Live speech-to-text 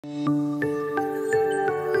Hi,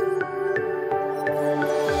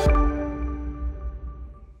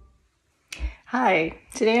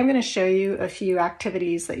 today I'm going to show you a few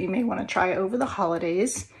activities that you may want to try over the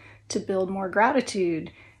holidays to build more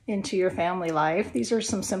gratitude into your family life. These are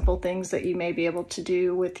some simple things that you may be able to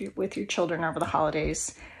do with your children over the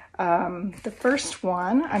holidays. The first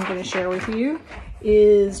one I'm going to share with you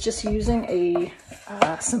is just using a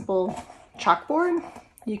simple chalkboard.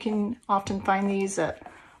 You can often find these at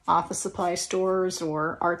office supply stores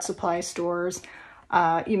or art supply stores.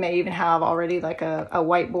 You may even have already like a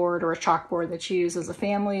whiteboard or a chalkboard that you use as a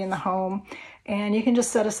family in the home, and you can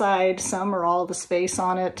just set aside some or all the space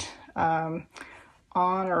on it on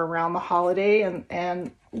or around the holiday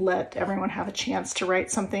and let everyone have a chance to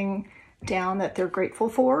write something down that they're grateful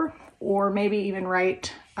for, or maybe even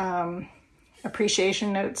write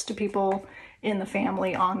appreciation notes to people in the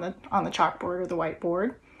family on the chalkboard or the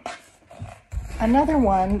whiteboard. Another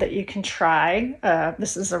one that you can try,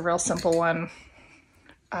 this is a real simple one,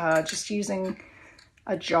 just using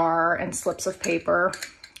a jar and slips of paper,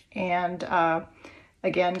 and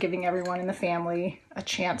again, giving everyone in the family a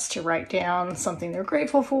chance to write down something they're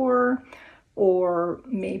grateful for, or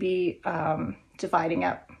maybe dividing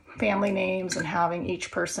up family names and having each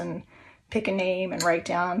person pick a name and write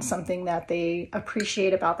down something that they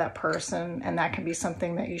appreciate about that person, and that can be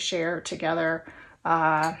something that you share together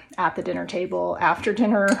at the dinner table, after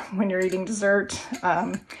dinner, when you're eating dessert,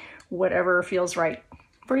 whatever feels right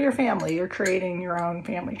for your family. You're creating your own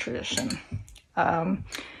family tradition.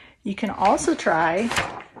 You can also try,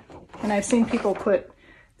 and I've seen people put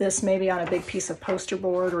this maybe on a big piece of poster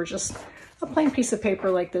board, or just a plain piece of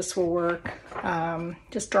paper like this will work.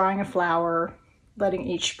 Just drawing a flower, letting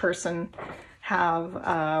each person have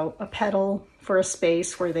a petal for a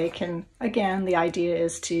space where they can, again, the idea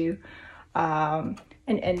is to, and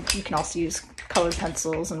you can also use colored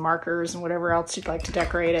pencils and markers and whatever else you'd like to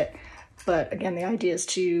decorate it. But again, the idea is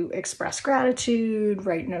to express gratitude,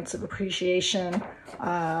 write notes of appreciation,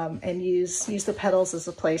 and use the petals as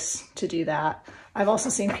a place to do that. I've also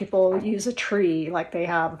seen people use a tree, like they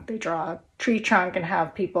draw a tree trunk and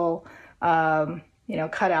have people,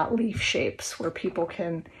 cut out leaf shapes where people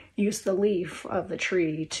can use the leaf of the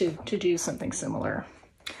tree to do something similar.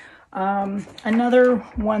 Another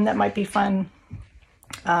one that might be fun,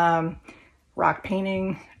 rock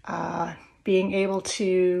painting, being able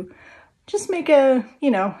to just make a,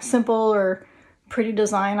 simple or pretty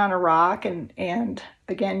design on a rock. And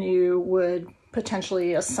again, you would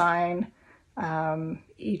potentially assign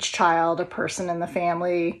each child a person in the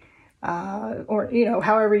family, or,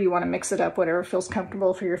 however you want to mix it up, whatever feels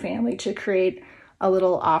comfortable for your family, to create a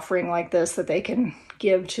little offering like this that they can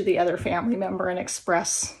give to the other family member and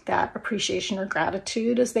express that appreciation or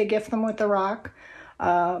gratitude as they gift them with the rock.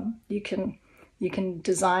 You can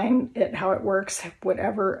design it how it works,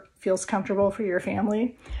 whatever feels comfortable for your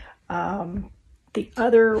family. The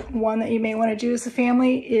other one that you may want to do as a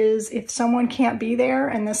family is, if someone can't be there,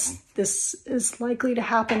 and this is likely to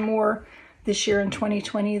happen more this year in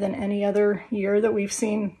 2020 than any other year that we've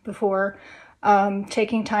seen before,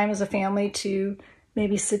 taking time as a family to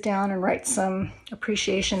maybe sit down and write some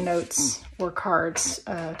appreciation notes or cards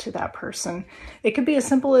to that person. It could be as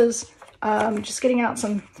simple as just getting out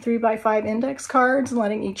some 3x5 index cards and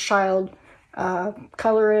letting each child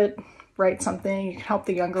color it, write something. You can help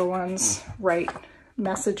the younger ones write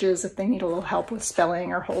messages if they need a little help with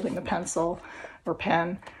spelling or holding a pencil or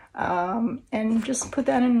pen. And just put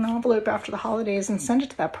that in an envelope after the holidays and send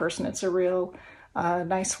it to that person. It's a real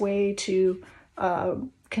nice way to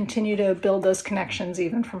continue to build those connections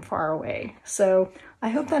even from far away. So I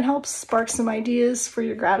hope that helps spark some ideas for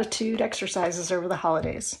your gratitude exercises over the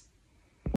holidays.